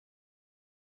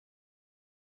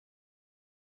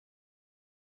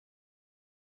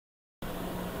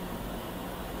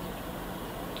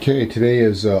Okay, today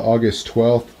is August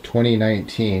 12th,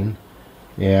 2019,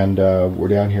 and we're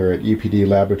down here at EPD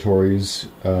Laboratories,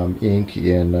 Inc.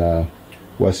 in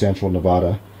West Central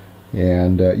Nevada.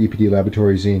 And EPD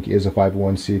Laboratories, Inc. is a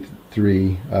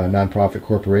 501c3 nonprofit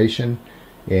corporation,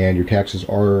 and your taxes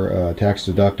are tax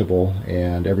deductible,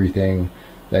 and everything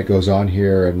that goes on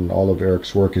here and all of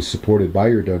Eric's work is supported by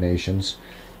your donations.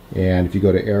 And if you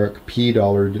go to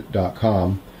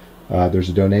ericpdollard.com, there's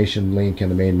a donation link in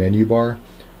the main menu bar,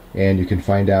 and you can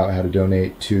find out how to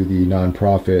donate to the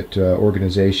nonprofit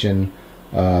organization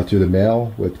through the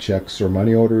mail with checks or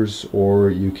money orders, or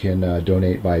you can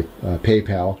donate by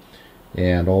PayPal,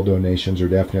 and all donations are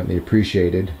definitely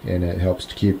appreciated, and it helps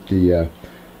to keep the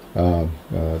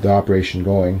operation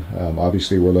going.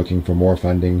 Obviously, we're looking for more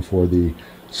funding for the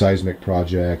seismic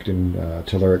project and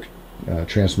telluric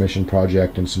transmission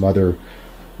project and some other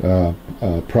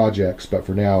projects, but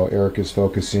for now Eric is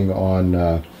focusing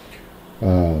on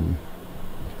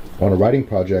a writing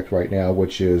project right now,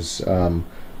 which is kind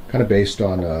of based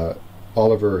on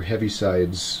Oliver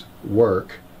Heaviside's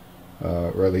work,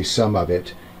 or at least some of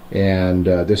it. And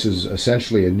this is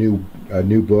essentially a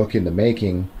new book in the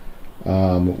making,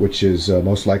 which is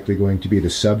most likely going to be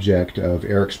the subject of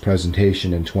Eric's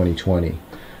presentation in 2020.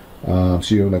 So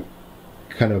you want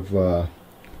to kind of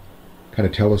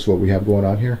tell us what we have going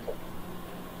on here?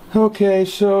 Okay,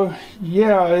 so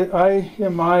yeah, I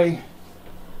in my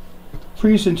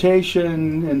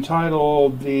presentation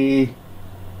entitled I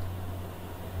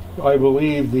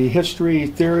believe the History,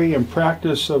 Theory, and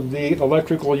Practice of the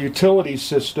Electrical Utility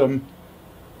System,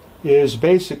 is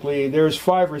basically, there's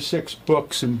 5 or 6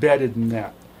 books embedded in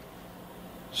that.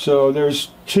 So there's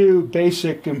 2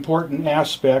 basic important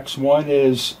aspects. One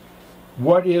is,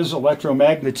 what is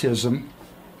electromagnetism?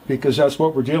 Because that's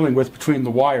what we're dealing with between the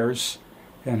wires,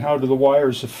 and how do the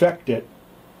wires affect it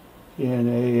in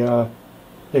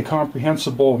a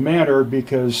comprehensible manner,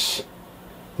 because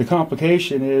the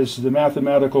complication is the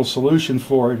mathematical solution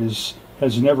for it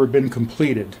has never been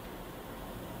completed.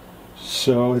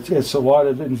 So it's a lot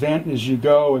of invent as you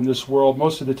go in this world.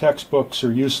 Most of the textbooks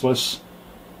are useless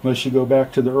unless you go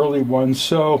back to the early ones.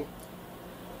 So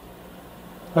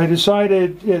I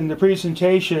decided in the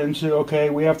presentation to, okay,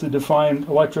 we have to define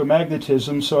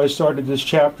electromagnetism, so I started this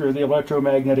chapter, the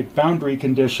electromagnetic boundary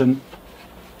condition.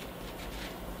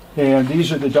 And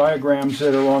these are the diagrams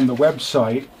that are on the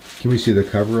website. Can we see the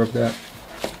cover of that?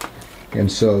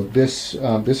 And so this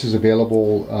is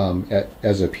available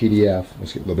as a PDF.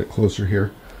 Let's get a little bit closer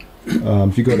here.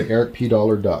 If you go to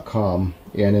ericpdollard.com,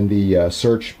 and in the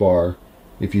search bar,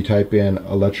 if you type in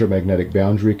electromagnetic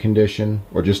boundary condition,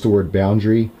 or just the word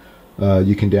boundary,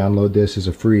 you can download this as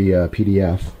a free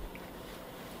PDF.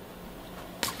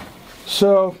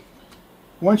 So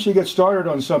once you get started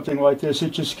on something like this,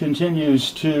 it just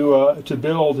continues to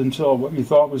build until what you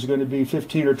thought was going to be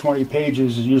 15 or 20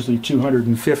 pages is usually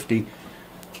 250.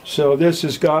 So this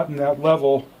has gotten that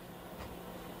level.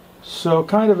 So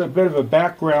kind of a bit of a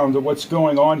background of what's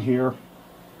going on here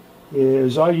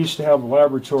is I used to have a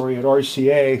laboratory at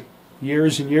RCA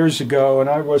years and years ago, and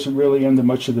I wasn't really into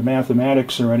much of the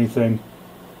mathematics or anything.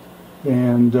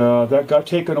 And that got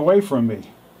taken away from me.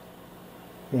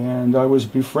 And I was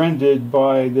befriended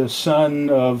by the son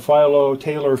of Philo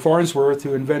Taylor Farnsworth,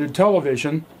 who invented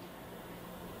television,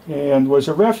 and was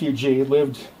a refugee,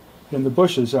 lived in the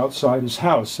bushes outside his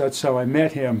house. That's how I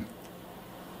met him.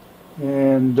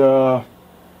 And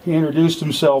he introduced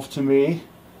himself to me,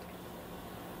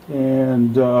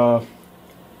 and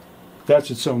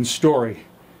that's its own story.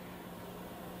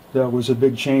 That was a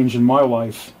big change in my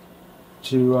life,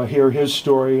 to hear his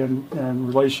story and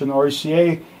relation to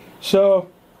RCA. So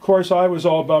of course, I was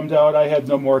all bummed out. I had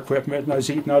no more equipment, and I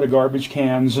was eating out of garbage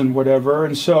cans and whatever.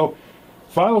 And so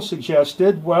Philo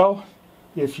suggested, well,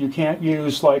 if you can't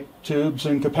use like tubes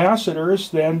and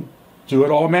capacitors, then do it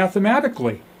all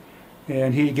mathematically.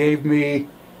 And he gave me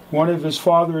one of his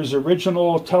father's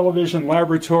original television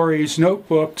laboratories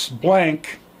notebooks,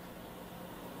 blank,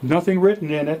 nothing written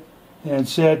in it, and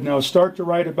said, now start to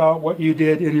write about what you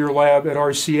did in your lab at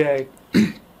RCA.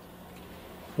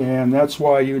 And that's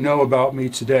why you know about me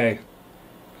today,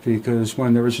 because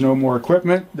when there was no more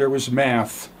equipment, there was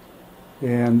math.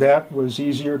 And that was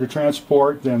easier to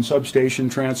transport than substation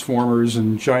transformers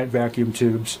and giant vacuum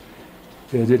tubes.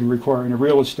 It didn't require any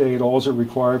real estate. All it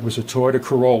required was a Toyota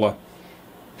Corolla.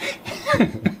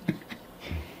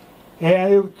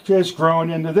 And it has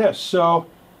grown into this. So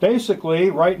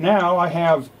basically, right now, I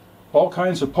have all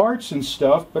kinds of parts and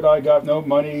stuff, but I got no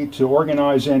money to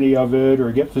organize any of it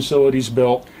or get facilities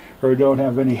built, or don't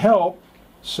have any help.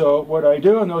 So what I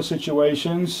do in those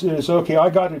situations is, okay, I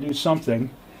got to do something.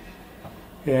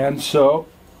 And so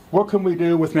what can we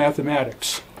do with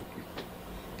mathematics?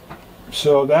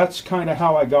 So that's kind of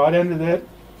how I got into it,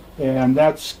 and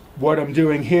that's what I'm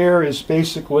doing here. Is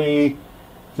basically,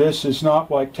 this is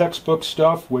not like textbook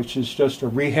stuff, which is just a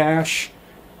rehash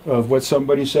of what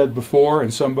somebody said before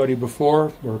and somebody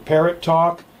before, or parrot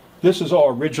talk. This is all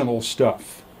original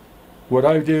stuff. What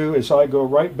I do is I go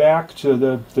right back to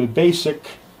the basic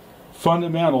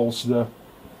fundamentals, the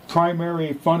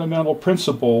primary fundamental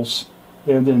principles,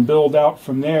 and then build out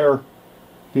from there,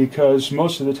 because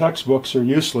most of the textbooks are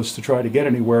useless to try to get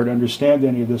anywhere to understand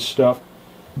any of this stuff.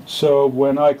 So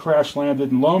when I crash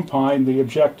landed in Lone Pine, the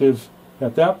objective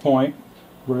at that point,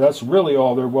 where that's really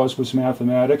all there was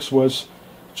mathematics, was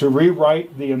to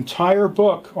rewrite the entire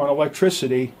book on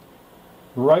electricity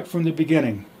right from the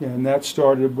beginning. And that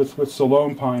started with the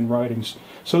Lone Pine writings.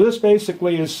 So this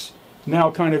basically is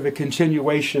now kind of a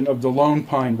continuation of the Lone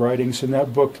Pine writings, and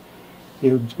that book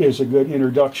is a good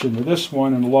introduction to this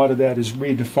one, and a lot of that is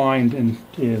redefined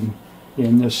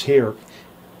in this here. Do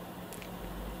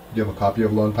you have a copy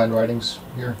of Lone Pine writings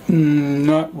here?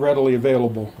 Not readily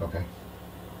available. Okay.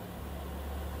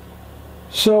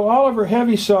 So Oliver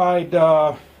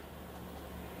Heaviside,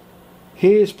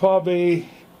 he is probably,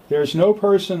 there's no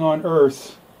person on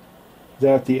earth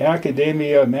that the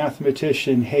academia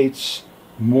mathematician hates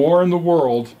more in the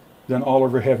world than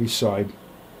Oliver Heaviside.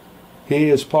 He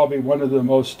is probably one of the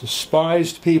most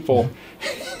despised people.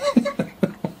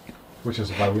 Which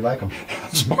is why we like him.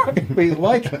 That's why we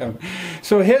like him.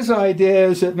 So his idea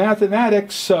is that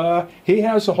mathematics, he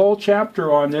has a whole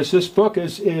chapter on this. This book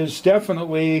is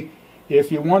definitely,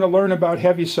 if you want to learn about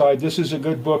Heaviside, this is a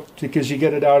good book because you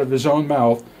get it out of his own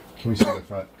mouth. Can we see the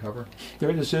front cover?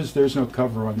 There's no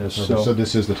cover on this. So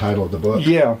this is the title of the book?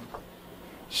 Yeah.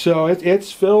 So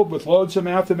it's filled with loads of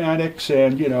mathematics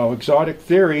and, exotic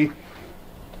theory.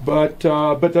 But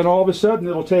then all of a sudden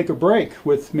it'll take a break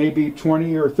with maybe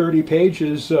 20 or 30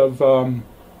 pages of,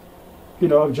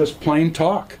 just plain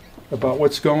talk about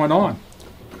what's going on.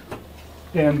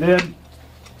 And then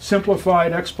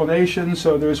simplified explanation.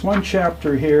 So there's one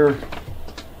chapter here.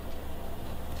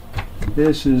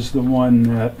 This is the one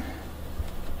that,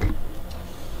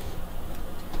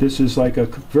 this is like a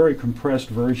very compressed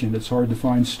version. It's hard to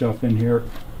find stuff in here.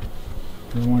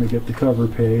 I want to get the cover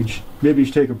page. Maybe you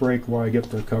should take a break while I get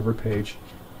the cover page.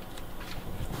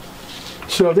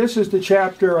 So this is the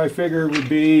chapter I figure would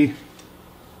be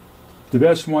the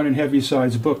best one in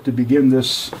Heaviside's book to begin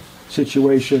this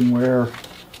situation, where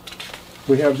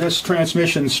we have this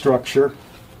transmission structure,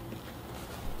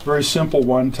 very simple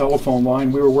one, telephone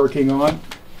line we were working on.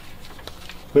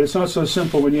 But it's not so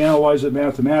simple when you analyze it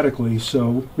mathematically,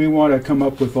 so we want to come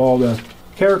up with all the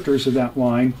characters of that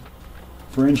line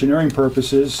for engineering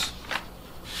purposes.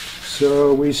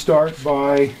 So we start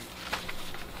by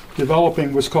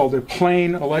developing what's called a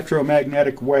plane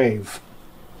electromagnetic wave.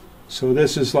 So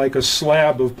this is like a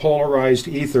slab of polarized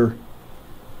ether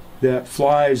that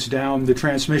flies down the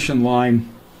transmission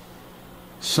line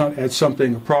at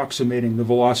something approximating the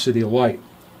velocity of light.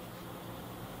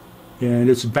 And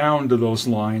it's bound to those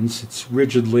lines. It's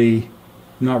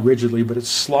not rigidly, but it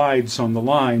slides on the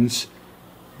lines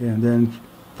and then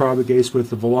propagates with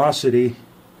the velocity.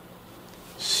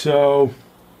 So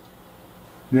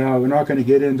now we're not going to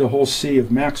get into a whole sea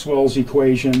of Maxwell's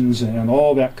equations and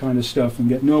all that kind of stuff and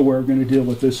get nowhere. We're going to deal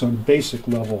with this on a basic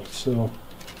level. So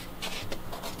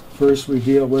first we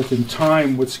deal with in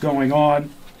time what's going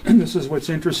on. And this is what's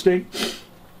interesting,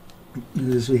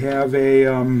 is we have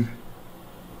a,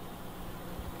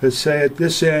 let's say at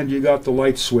this end you got the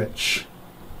light switch,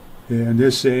 and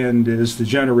this end is the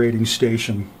generating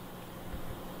station.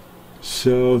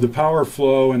 So the power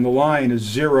flow in the line is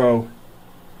 0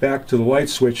 back to the light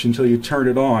switch until you turn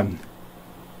it on.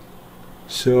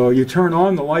 So you turn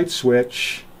on the light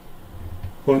switch.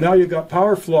 Well, now you've got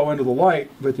power flow into the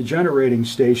light, but the generating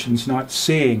station's not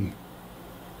seeing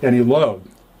any load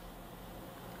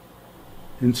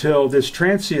until this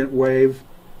transient wave,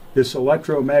 this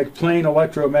plane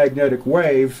electromagnetic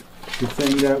wave, the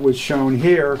thing that was shown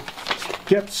here,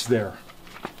 gets there.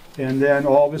 And then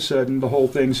all of a sudden the whole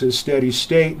thing's a steady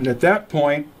state, and at that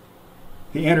point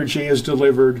the energy is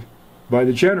delivered by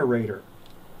the generator.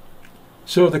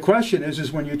 So the question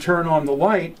is when you turn on the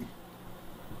light,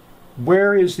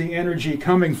 where is the energy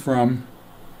coming from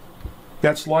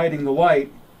that's lighting the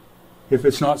light if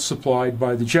it's not supplied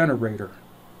by the generator?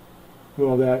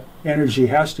 Well, that energy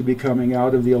has to be coming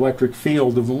out of the electric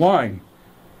field of the line.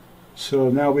 So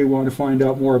now we want to find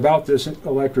out more about this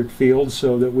electric field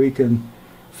so that we can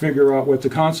figure out what the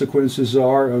consequences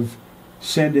are of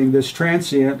sending this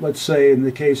transient. Let's say in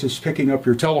the case of picking up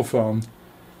your telephone,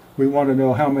 we want to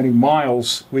know how many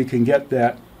miles we can get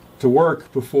that to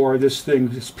work before this thing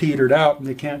is petered out and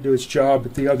they can't do its job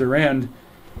at the other end.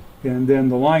 And then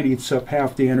the line eats up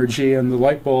half the energy and the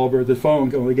light bulb or the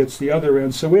phone only gets the other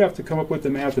end. So we have to come up with the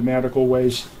mathematical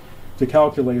ways to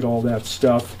calculate all that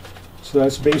stuff. So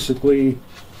that's basically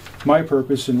my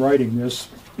purpose in writing this,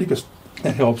 because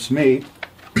it helps me.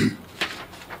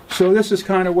 So this is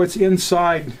kind of what's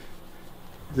inside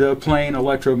the plane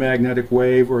electromagnetic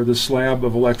wave, or the slab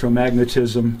of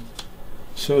electromagnetism.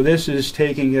 So this is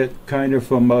taking it kind of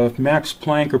from a Max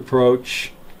Planck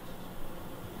approach,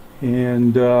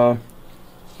 and I'm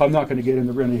not going to get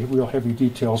into really real heavy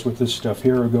details with this stuff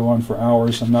here or go on for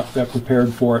hours. I'm not that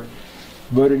prepared for it.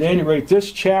 But at any rate,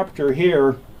 this chapter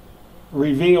here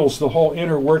reveals the whole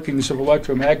inner workings of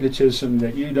electromagnetism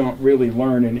that you don't really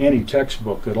learn in any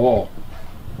textbook at all.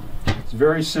 It's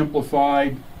very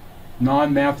simplified,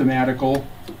 non-mathematical,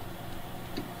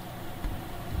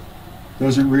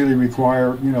 doesn't really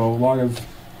require, a lot of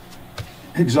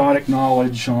exotic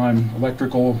knowledge on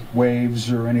electrical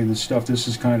waves or any of the stuff. This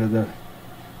is kind of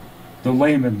the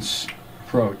layman's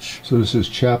approach. So this is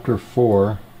chapter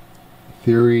 4,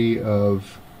 Theory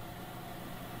of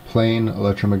Plane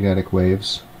Electromagnetic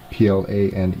Waves,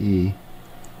 PLANE,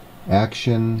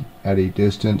 Action at a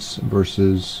Distance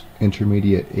versus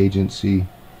Intermediate Agency,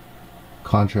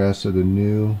 Contrast of the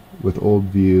New with Old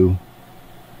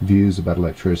Views about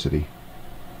Electricity.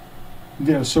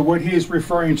 Yeah, so what he's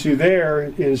referring to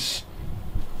there is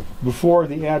before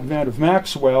the advent of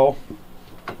Maxwell,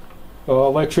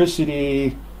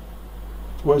 electricity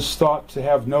was thought to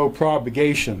have no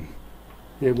propagation.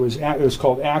 It was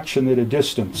called action at a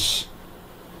distance,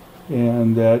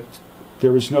 and that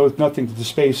there was nothing that the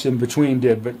space in between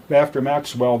did. But after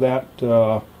Maxwell, that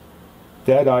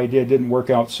idea didn't work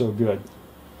out so good.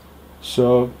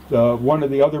 So one of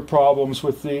the other problems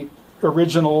with the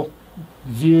original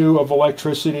view of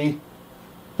electricity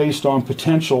based on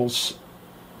potentials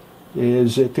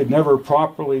is it could never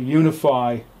properly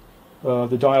unify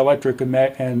the dielectric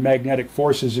and magnetic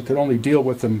forces. It could only deal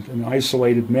with them in an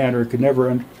isolated manner. It could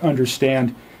never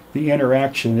understand the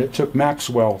interaction. It took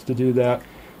Maxwell to do that.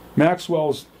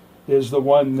 Maxwell is the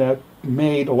one that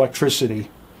made electricity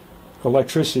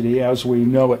as we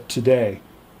know it today.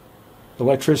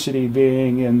 Electricity,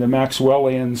 being in the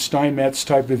Maxwellian Steinmetz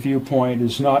type of viewpoint,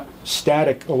 is not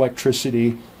static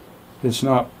electricity. It's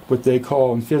not what they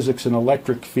call in physics an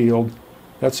electric field.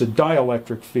 That's a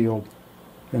dielectric field.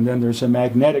 And then there's a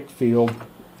magnetic field,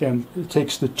 and it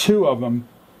takes the two of them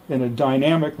in a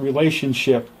dynamic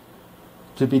relationship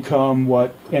to become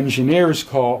what engineers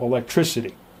call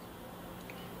electricity,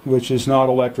 which is not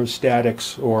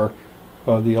electrostatics or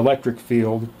the electric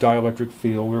field, dielectric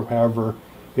field, or however.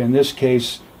 In this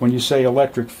case, when you say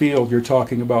electric field, you're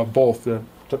talking about both the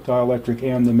dielectric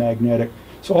and the magnetic.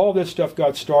 So all this stuff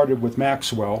got started with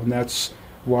Maxwell, and that's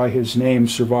why his name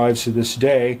survives to this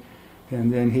day.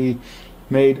 And then he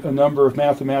made a number of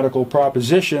mathematical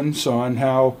propositions on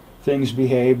how things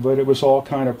behave, but it was all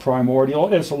kind of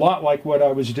primordial. It's a lot like what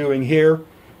I was doing here,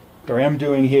 or am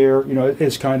doing here.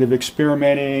 It's kind of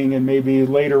experimenting, and maybe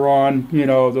later on,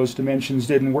 those dimensions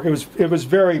didn't work. It was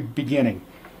very beginning.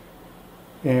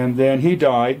 And then he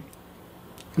died,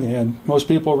 and most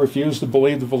people refused to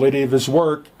believe the validity of his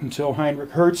work until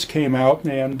Heinrich Hertz came out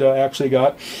and actually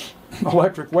got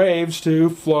electric waves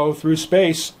to flow through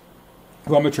space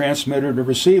from a transmitter to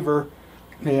receiver,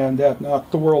 and that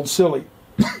knocked the world silly.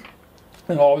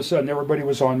 And all of a sudden everybody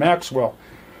was on Maxwell.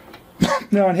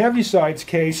 Now in Heaviside's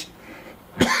case,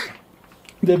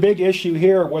 the big issue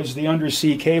here was the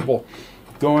undersea cable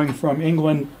going from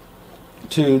England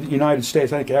to the United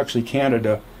States, I think actually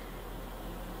Canada.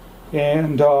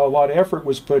 And a lot of effort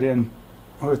was put in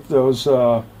with those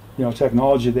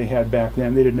technology they had back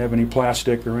then. They didn't have any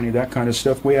plastic or any of that kind of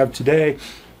stuff we have today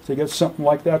to get something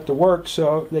like that to work.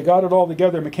 So they got it all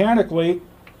together mechanically,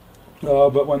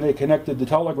 but when they connected the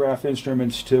telegraph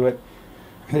instruments to it,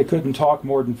 they couldn't talk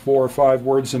more than 4 or 5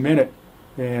 words a minute,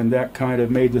 and that kind of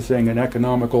made the thing an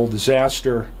economical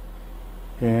disaster.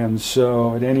 And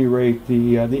so at any rate,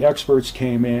 the experts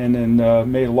came in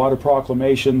and made a lot of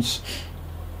proclamations,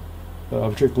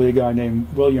 particularly a guy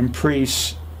named William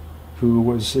Preece, who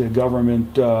was a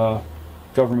government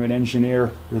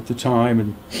engineer at the time,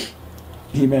 and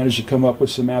he managed to come up with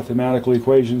some mathematical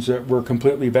equations that were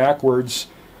completely backwards.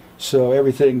 So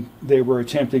everything they were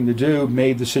attempting to do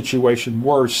made the situation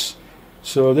worse.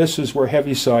 So this is where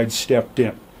Heaviside stepped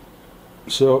in.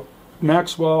 So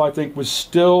Maxwell, I think, was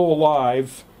still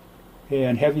alive,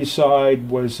 and Heaviside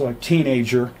was a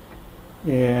teenager,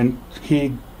 and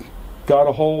he got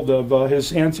a hold of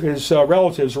his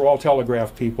relatives were all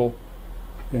telegraph people,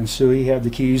 and so he had the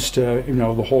keys to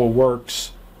the whole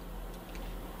works.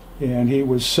 And he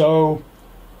was so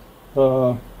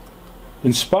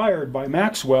inspired by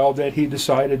Maxwell that he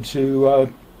decided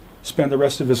to spend the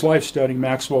rest of his life studying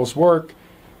Maxwell's work.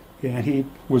 And he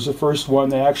was the first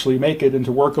one to actually make it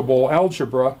into workable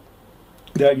algebra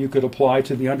that you could apply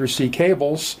to the undersea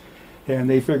cables. And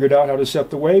they figured out how to set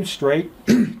the waves straight.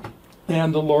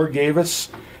 And the Lord gave us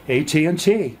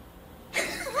AT&T.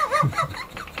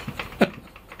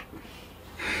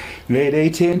 Made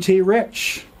AT&T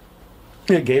rich.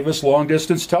 It gave us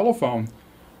long-distance telephone.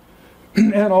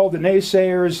 And all the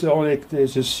naysayers, they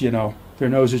just, their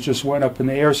noses just went up in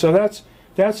the air. So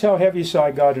that's how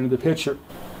Heaviside got into the picture.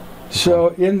 So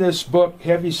in this book,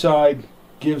 Heaviside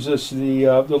gives us the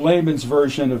layman's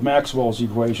version of Maxwell's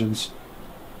equations,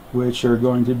 which are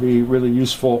going to be really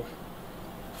useful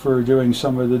for doing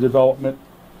some of the development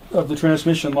of the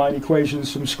transmission line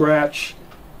equations from scratch.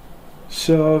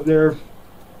 So they're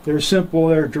simple,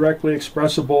 they're directly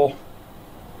expressible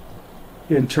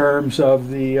in terms of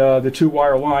the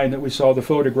two-wire line that we saw the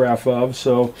photograph of.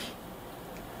 So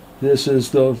this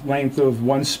is the length of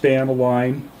one span of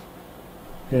line,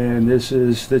 and this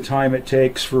is the time it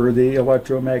takes for the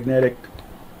electromagnetic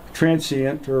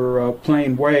transient or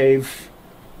plane wave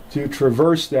to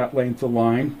traverse that length of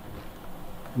line.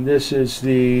 And this is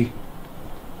the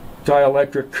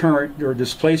dielectric current or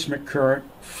displacement current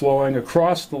flowing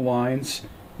across the lines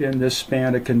in this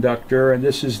span of conductor, and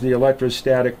this is the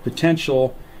electrostatic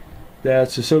potential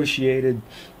that's associated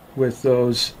with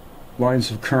those lines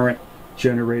of current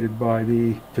generated by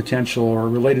the potential or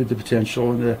related to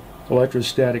potential in the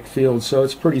electrostatic field. So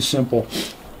it's pretty simple.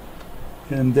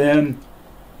 And then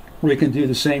we can do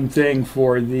the same thing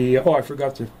for the, I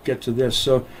forgot to get to this.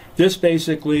 So this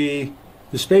basically,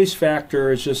 the space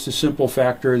factor is just a simple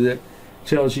factor that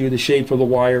tells you the shape of the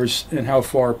wires and how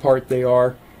far apart they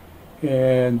are.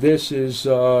 And this is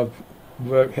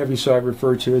what Heaviside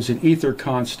referred to as an ether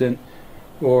constant,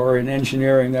 or in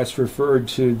engineering that's referred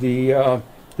to the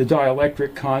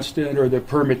dielectric constant or the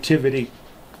permittivity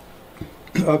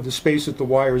of the space that the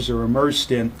wires are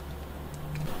immersed in.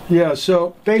 Yeah,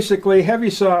 so basically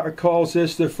Heaviside calls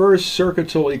this the first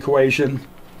circuital equation,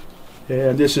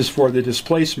 and this is for the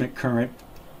displacement current.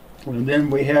 And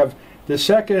then we have the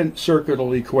second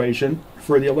circuital equation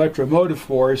for the electromotive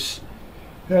force.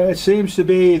 It seems to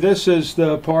be this is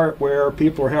the part where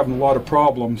people are having a lot of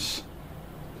problems,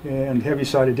 and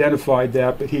Heaviside identified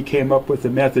that, but he came up with a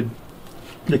method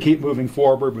to keep moving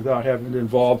forward without having to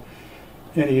involve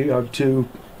any too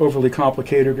overly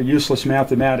complicated or useless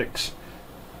mathematics.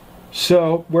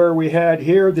 So where we had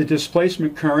here the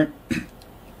displacement current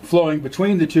flowing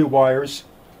between the two wires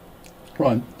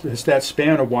on that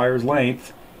span of wires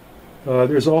length,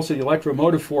 there's also the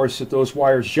electromotive force that those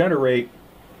wires generate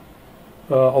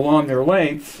along their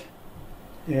length,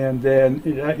 and then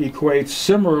that equates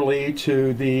similarly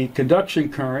to the conduction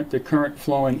current, the current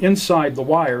flowing inside the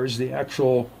wires, the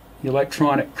actual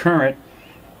electronic current,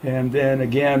 and then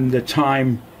again the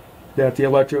time that the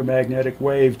electromagnetic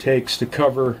wave takes to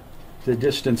cover the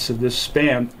distance of this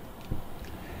span.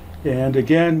 And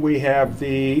again we have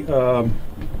the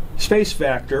space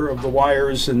factor of the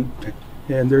wires and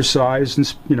their size and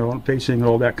spacing and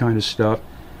all that kind of stuff.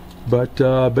 But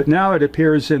now it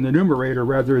appears in the numerator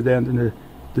rather than in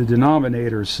the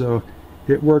denominator, so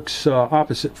it works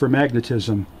opposite for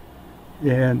magnetism.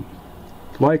 And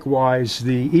likewise,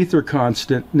 the ether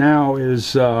constant now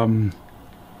is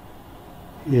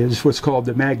what's called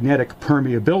the magnetic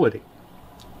permeability.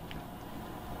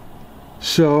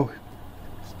 So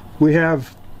we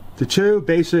have the two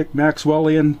basic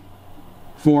Maxwellian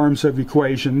forms of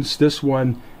equations. This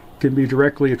one can be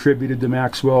directly attributed to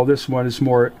Maxwell. This one is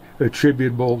more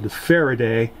attributable to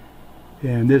Faraday,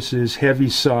 and this is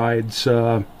Heaviside's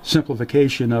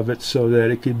simplification of it so that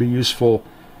it could be useful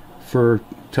for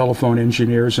telephone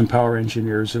engineers and power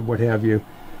engineers and what have you.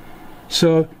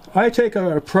 So I take an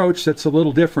approach that's a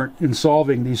little different in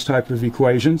solving these type of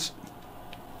equations.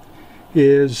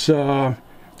 The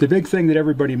big thing that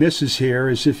everybody misses here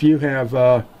is if you have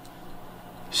a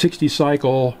 60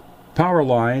 cycle power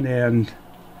line and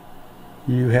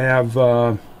you have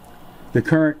the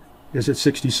current is at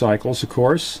 60 cycles, of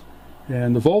course,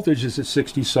 and the voltage is at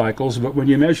 60 cycles, but when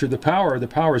you measure the power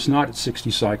is not at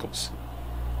 60 cycles.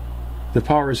 The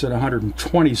power is at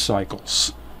 120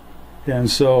 cycles. And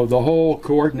so the whole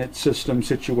coordinate system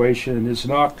situation is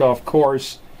knocked off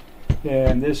course,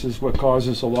 and this is what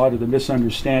causes a lot of the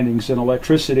misunderstandings in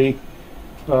electricity.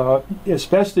 It's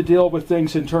best to deal with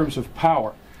things in terms of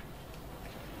power.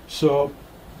 So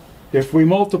if we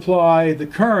multiply the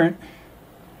current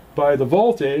by the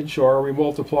voltage, or we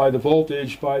multiply the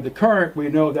voltage by the current, we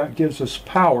know that gives us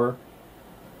power.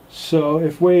 So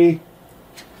if we,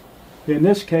 in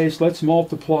this case, let's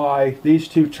multiply these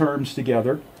two terms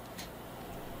together.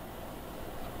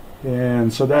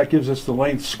 And so that gives us the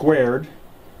length squared,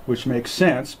 which makes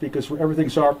sense because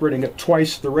everything's operating at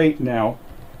twice the rate now.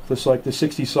 Just like the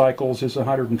 60 cycles is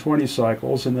 120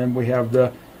 cycles, and then we have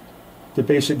the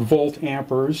basic volt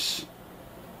amperes,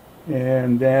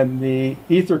 and then the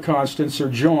ether constants are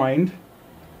joined,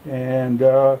 and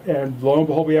lo and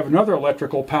behold, we have another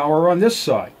electrical power on this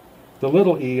side, the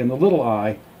little e and the little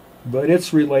I, but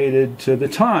it's related to the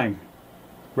time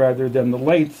rather than the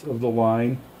length of the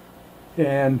line.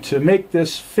 And to make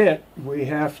this fit, we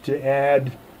have to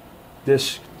add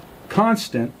this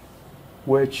constant,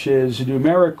 which is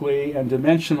numerically and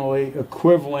dimensionally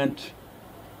equivalent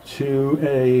to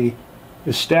a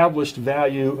established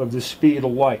value of the speed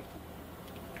of light.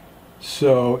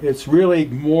 So it's really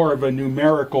more of a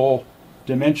numerical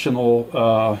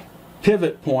dimensional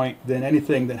pivot point than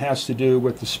anything that has to do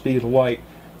with the speed of light.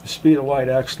 The speed of light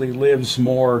actually lives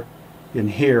more in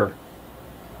here.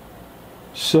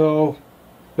 So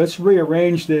let's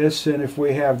rearrange this, and if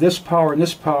we have this power and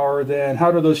this power, then how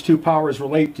do those two powers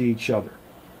relate to each other?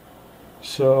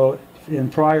 So in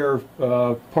prior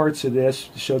parts of this,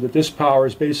 show that this power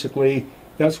is basically,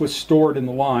 that's what's stored in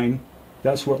the line.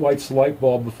 That's what lights the light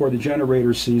bulb before the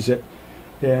generator sees it.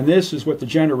 And this is what the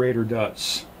generator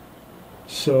does.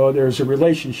 So there's a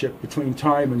relationship between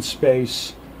time and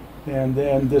space. And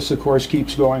then this, of course,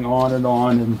 keeps going on, and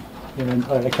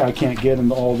I can't get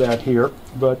into all that here.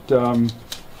 But the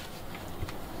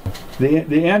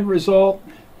end result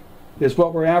is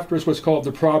what we're after is what's called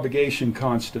the propagation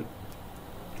constant.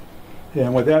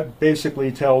 And what that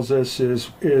basically tells us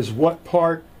is what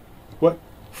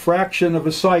fraction of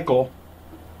a cycle,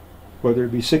 whether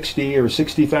it be 60 or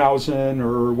 60,000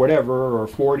 or whatever, or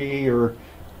 40 or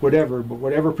whatever, but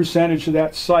whatever percentage of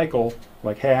that cycle,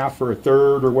 like half or a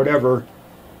third or whatever,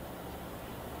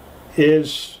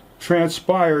 is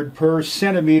transpired per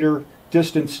centimeter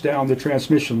distance down the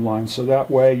transmission line. So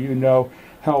that way you know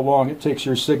how long it takes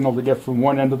your signal to get from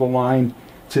one end of the line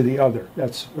to the other.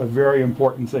 That's a very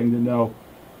important thing to know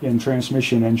in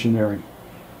transmission engineering.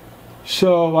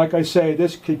 So like I say,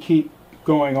 this could keep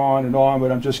going on,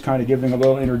 but I'm just kind of giving a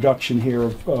little introduction here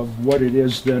of what it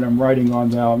is that I'm writing on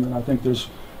now. And I think there's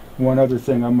one other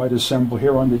thing I might assemble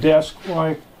here on the desk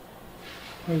while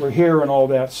we're here and all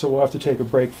that, so we'll have to take a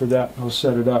break for that and I'll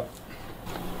set it up.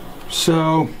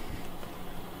 So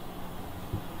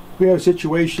we have a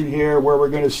situation here where we're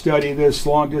going to study this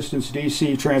long-distance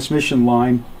DC transmission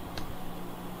line,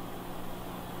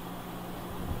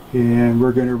 and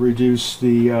we're going to reduce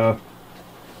the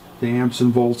amps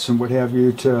and volts and what have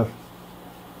you to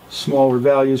smaller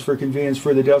values for convenience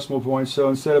for the decimal point. So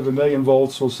instead of 1,000,000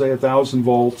 volts, we'll say 1,000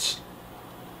 volts,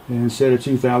 and instead of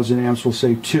 2,000 amps, we'll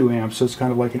say 2 amps. So it's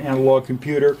kind of like an analog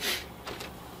computer.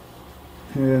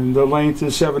 And the length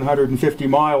is 750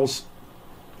 miles.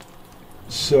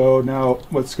 So now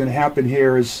what's going to happen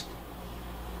here is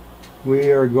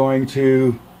we are going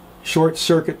to short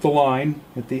circuit the line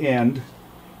at the end,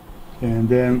 and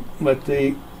then let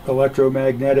the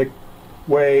electromagnetic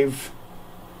wave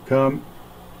come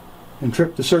and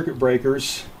trip the circuit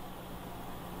breakers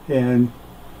and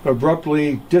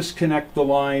abruptly disconnect the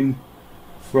line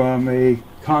from a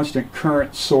constant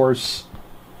current source,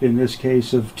 in this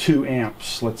case of 2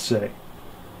 amps, let's say.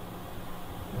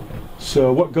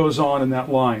 So what goes on in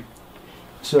that line?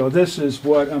 So this is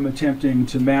what I'm attempting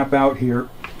to map out here.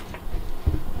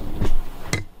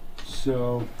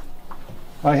 So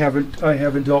I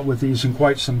haven't dealt with these in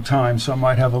quite some time, so I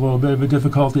might have a little bit of a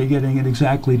difficulty getting it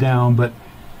exactly down, but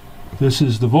this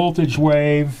is the voltage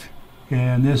wave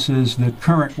and this is the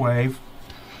current wave.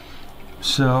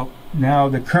 So now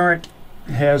the current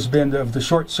has been, of the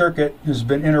short circuit, has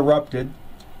been interrupted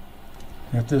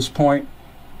at this point,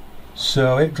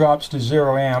 so it drops to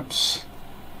 0 amps.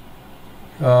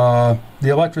 The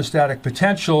electrostatic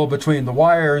potential between the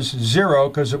wires is 0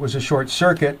 because it was a short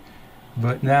circuit,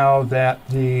 but now that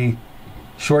the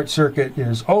short circuit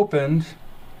is opened,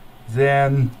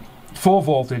 then full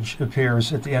voltage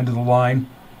appears at the end of the line.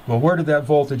 Well, where did that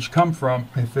voltage come from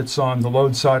if it's on the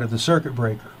load side of the circuit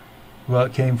breaker? Well,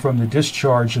 it came from the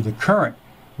discharge of the current,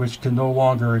 which can no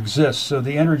longer exist. So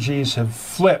the energies have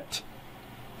flipped.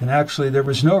 And actually, there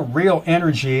was no real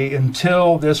energy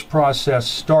until this process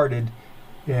started,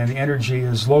 and the energy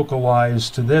is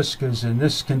localized to this, because in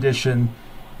this condition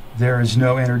there is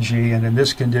no energy, and in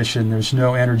this condition there's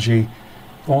no energy.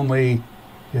 Only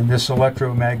in this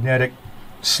electromagnetic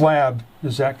slab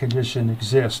does that condition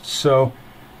exist. So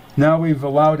now we've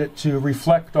allowed it to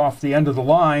reflect off the end of the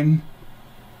line,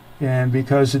 and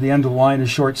because the end of the line is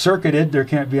short-circuited, there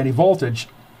can't be any voltage.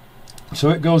 So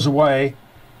it goes away,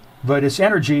 but its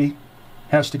energy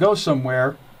has to go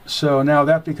somewhere, so now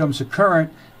that becomes a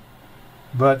current,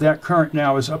 but that current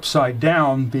now is upside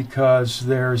down because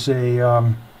there's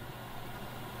a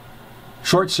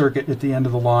short circuit at the end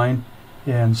of the line,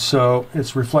 and so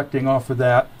it's reflecting off of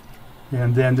that,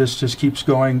 and then this just keeps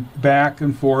going back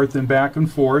and forth and back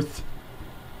and forth.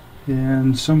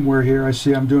 And somewhere here I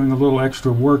see I'm doing a little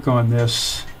extra work on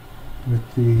this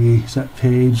with the, is that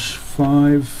page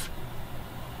 5?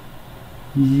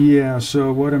 Yeah,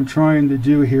 so what I'm trying to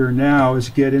do here now is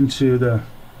get into the,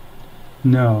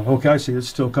 no, okay, I see, it's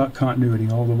still got continuity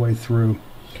all the way through.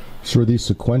 So are these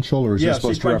sequential, or is this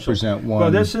supposed sequential. to represent one?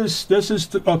 Well, this is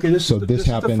the, okay, this so is the, this this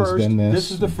happens, is the first, then this?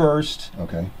 This is the first.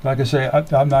 Okay. Like I say,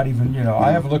 I'm not even, you know,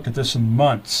 I haven't looked at this in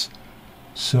months.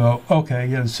 So, okay,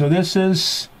 yeah, so this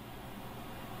is,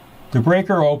 the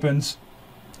breaker opens.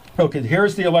 Okay,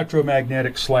 here's the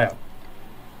electromagnetic slab.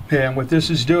 And what this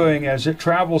is doing as it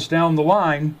travels down the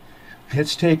line,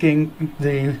 it's taking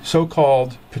the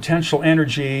so-called potential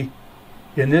energy,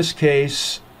 in this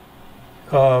case,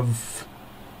 of,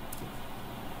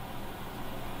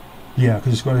 yeah,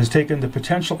 because it's taking the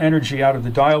potential energy out of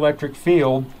the dielectric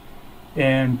field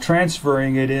and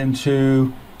transferring it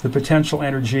into the potential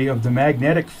energy of the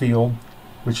magnetic field,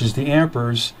 which is the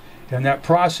amperes, and that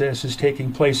process is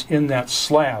taking place in that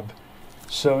slab.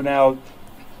 So now,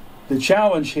 the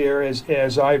challenge here is,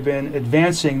 as I've been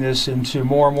advancing this into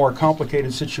more and more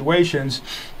complicated situations,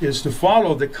 is to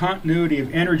follow the continuity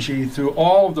of energy through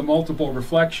all of the multiple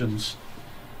reflections,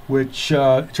 which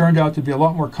turned out to be a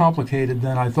lot more complicated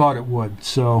than I thought it would.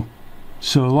 So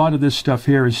a lot of this stuff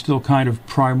here is still kind of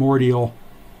primordial,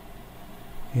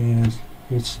 and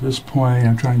it's this point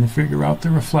I'm trying to figure out the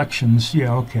reflections.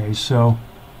 Yeah, okay, so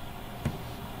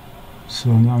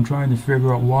now I'm trying to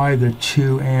figure out why the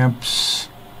 2 amps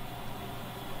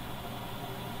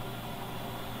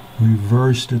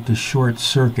reversed at the short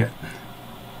circuit.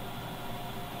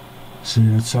 See,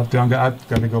 it's up down. I've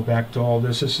got to go back to all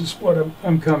this. This is what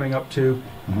I'm coming up to.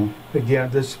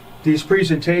 Again, these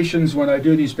presentations, when I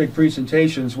do these big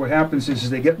presentations, what happens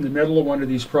is they get in the middle of one of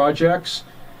these projects,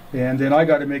 and then I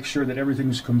got to make sure that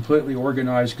everything's completely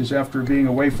organized, because after being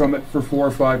away from it for 4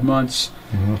 or 5 months.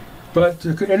 But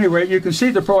at any rate, you can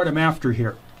see the product I'm after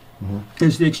here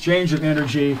is the exchange of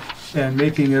energy and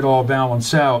making it all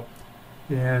balance out.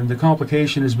 And the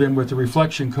complication has been with the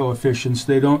reflection coefficients.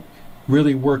 They don't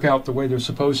really work out the way they're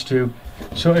supposed to.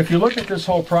 So if you look at this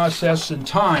whole process in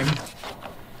time,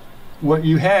 what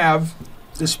you have,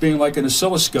 this being like an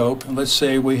oscilloscope, and let's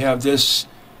say we have this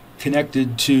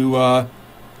connected to the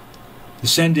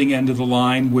sending end of the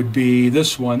line would be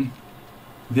this one,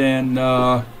 then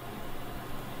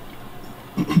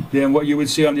what you would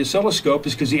see on the oscilloscope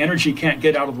is, because the energy can't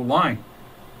get out of the line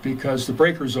because the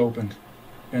breaker's opened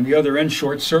and the other end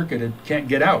short-circuited, can't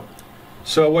get out.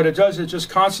 So what it does, it just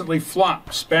constantly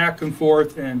flops back and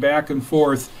forth, and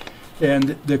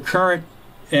the current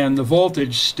and the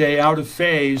voltage stay out of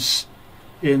phase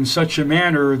in such a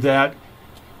manner that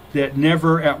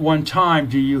never at one time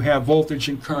do you have voltage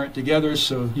and current together,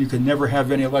 so you can never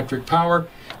have any electric power,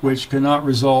 which cannot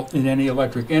result in any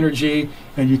electric energy,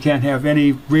 and you can't have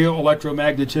any real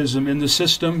electromagnetism in the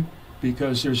system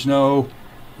because there's no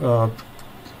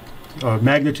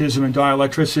magnetism and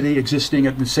dielectricity existing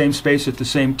at the same space at the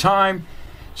same time.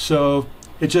 So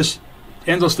it just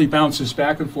endlessly bounces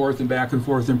back and forth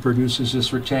and produces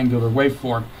this rectangular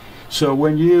waveform. So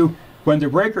when the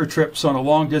breaker trips on a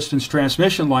long distance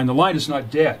transmission line, the line is not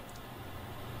dead.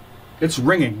 It's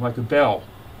ringing like a bell.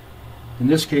 In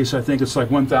this case, I think it's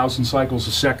like 1,000 cycles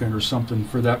a second or something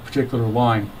for that particular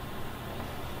line.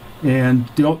 And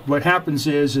what happens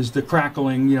is the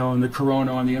crackling, and the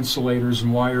corona on the insulators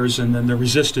and wires, and then the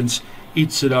resistance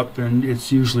eats it up, and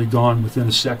it's usually gone within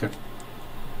a second.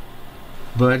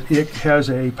 But it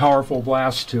has a powerful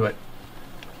blast to it.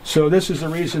 So this is the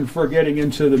reason for getting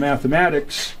into the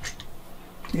mathematics,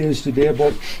 is to be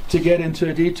able to get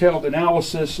into a detailed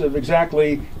analysis of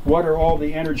exactly what are all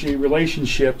the energy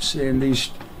relationships in these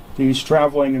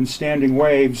traveling and standing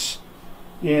waves,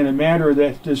 in a manner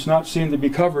that does not seem to be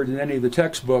covered in any of the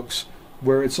textbooks,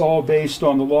 where it's all based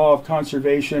on the law of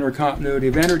conservation or continuity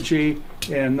of energy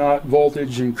and not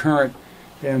voltage and current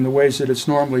and the ways that it's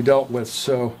normally dealt with.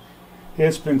 So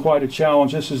it's been quite a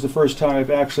challenge. This is the first time I've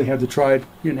actually had to try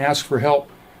and ask for help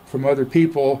from other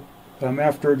people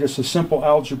after just a simple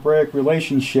algebraic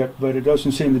relationship, but it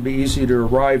doesn't seem to be easy to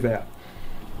arrive at.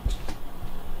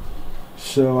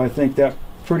 So I think that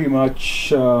pretty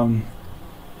much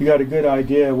you got a good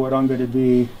idea what I'm going to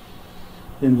be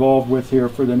involved with here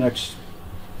for the next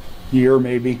year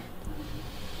maybe.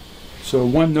 So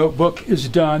one notebook is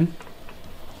done.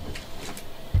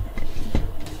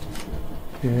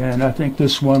 And I think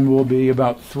this one will be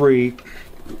about 3.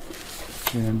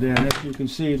 And then, as you can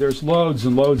see, there's loads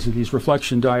and loads of these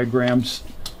reflection diagrams.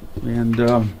 And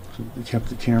we kept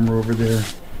the camera over there.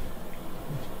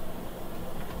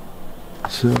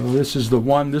 So this is the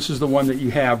one. This is the one that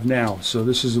you have now. So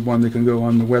this is the one that can go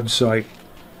on the website.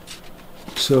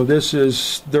 So this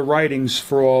is the writings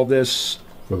for all this.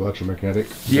 For electromagnetic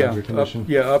Yeah, condition.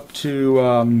 up to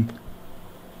and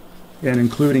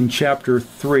including chapter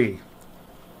 3.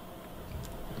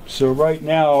 So right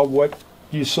now, what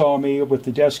you saw me with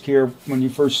the desk here when you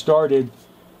first started,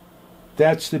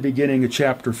 that's the beginning of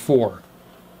chapter 4.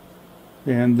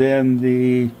 And then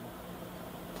the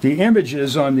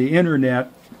images on the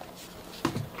internet,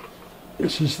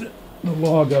 this is the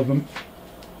log of them.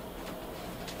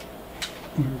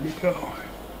 There we go.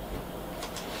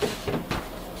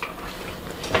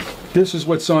 This is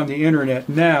what's on the internet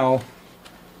now.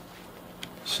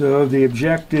 So the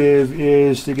objective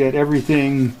is to get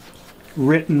everything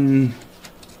written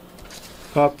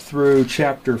up through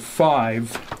chapter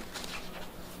 5.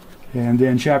 And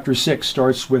then chapter 6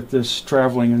 starts with this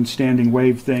traveling and standing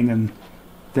wave thing, and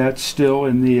that's still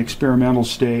in the experimental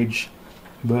stage,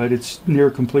 but it's near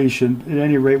completion. At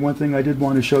any rate, one thing I did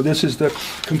want to show, this is the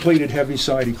completed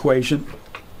Heaviside equation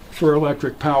for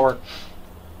electric power.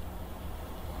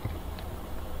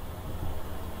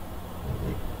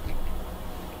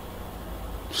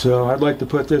 So I'd like to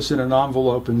put this in an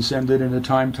envelope and send it in a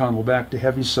time tunnel back to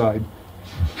Heaviside.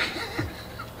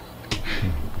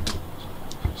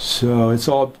 So it's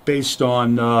all based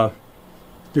on,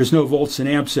 there's no volts and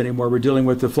amps anymore. We're dealing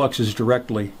with the fluxes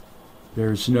directly.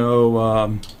 There's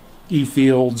no E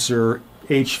fields or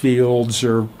H fields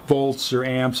or volts or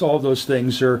amps. All those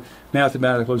things are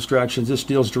mathematical abstractions. This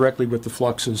deals directly with the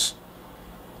fluxes.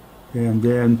 And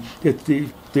then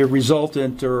the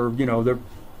resultant, or the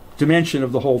dimension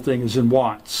of the whole thing is in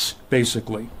watts,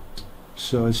 basically.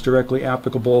 So it's directly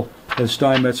applicable, as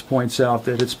Steinmetz points out,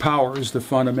 that its power is the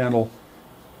fundamental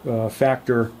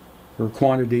factor or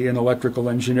quantity in electrical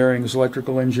engineering, as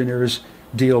electrical engineers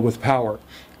deal with power.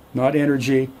 Not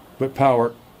energy, but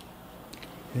power.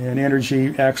 And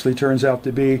energy actually turns out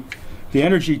to be, the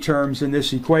energy terms in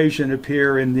this equation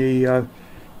appear in the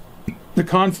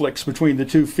conflicts between the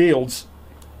two fields,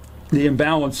 the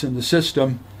imbalance in the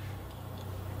system,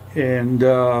 and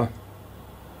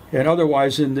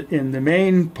otherwise in the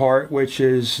main part, which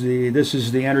is this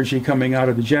is the energy coming out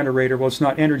of the generator. Well, it's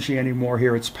not energy anymore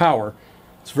here, it's power.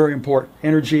 It's very important.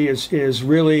 Energy is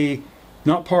really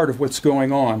not part of what's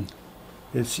going on.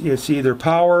 It's either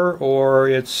power or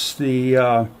it's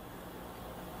the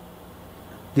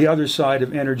other side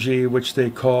of energy, which they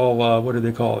call, what do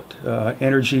they call it?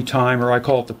 Energy time, or I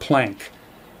call it the Planck.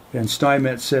 And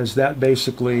Steinmetz says that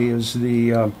basically is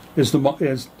to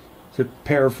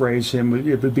paraphrase him,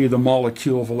 it would be the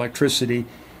molecule of electricity,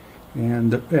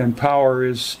 and power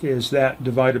is that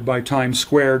divided by time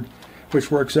squared,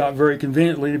 which works out very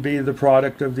conveniently to be the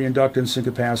product of the inductance and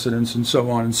capacitance and so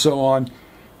on,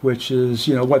 which is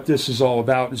what this is all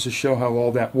about, is to show how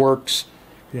all that works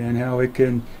and how it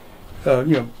can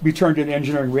be turned into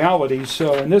engineering reality.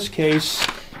 So in this case,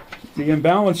 the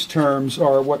imbalance terms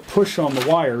are what push on the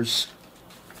wires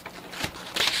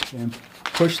and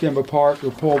push them apart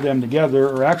or pull them together,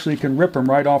 or actually can rip them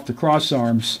right off the cross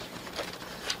arms.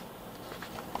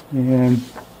 And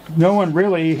no one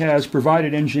really has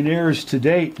provided engineers to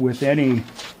date with any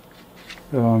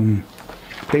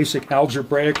basic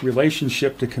algebraic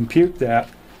relationship to compute that.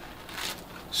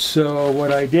 So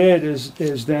what I did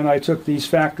is then I took these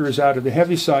factors out of the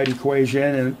Heaviside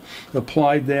equation and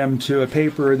applied them to a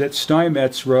paper that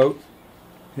Steinmetz wrote,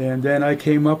 and then I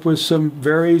came up with some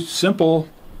very simple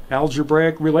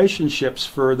algebraic relationships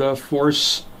for the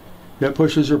force that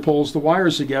pushes or pulls the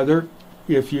wires together,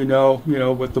 if you know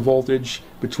what the voltage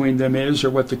between them is or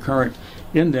what the current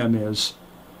in them is.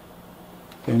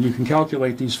 And you can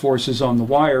calculate these forces on the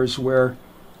wires, where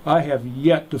I have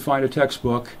yet to find a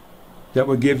textbook that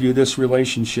would give you this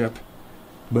relationship,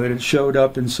 but it showed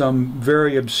up in some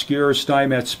very obscure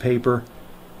Steinmetz paper,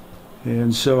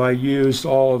 and so I used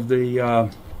all of the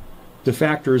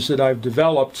factors that I've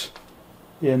developed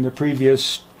in the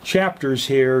previous chapters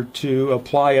here to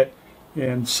apply it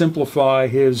and simplify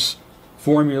his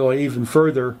formula even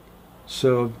further.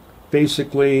 So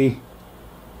basically,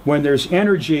 when there's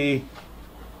energy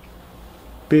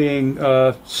being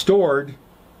stored,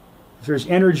 if there's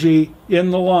energy in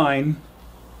the line,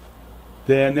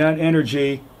 then that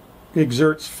energy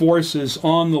exerts forces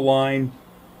on the line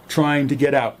trying to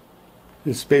get out.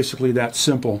 It's basically that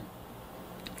simple.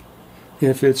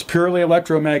 If it's purely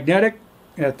electromagnetic,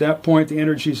 at that point the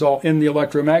energy's all in the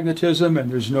electromagnetism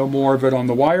and there's no more of it on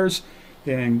the wires.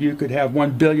 And you could have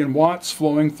 1 billion watts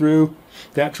flowing through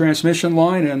that transmission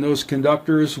line and those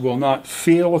conductors will not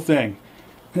feel a thing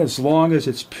as long as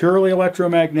it's purely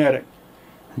electromagnetic.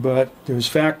 But there's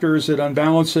factors that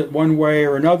unbalance it one way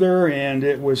or another, and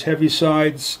it was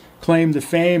Heaviside's claim to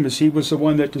fame as he was the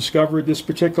one that discovered this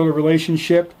particular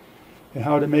relationship and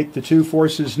how to make the two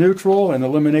forces neutral and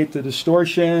eliminate the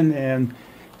distortion, and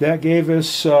that gave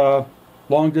us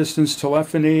long distance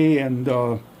telephony and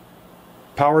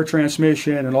power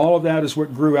transmission, and all of that is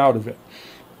what grew out of it.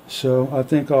 So I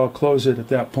think I'll close it at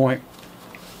that point.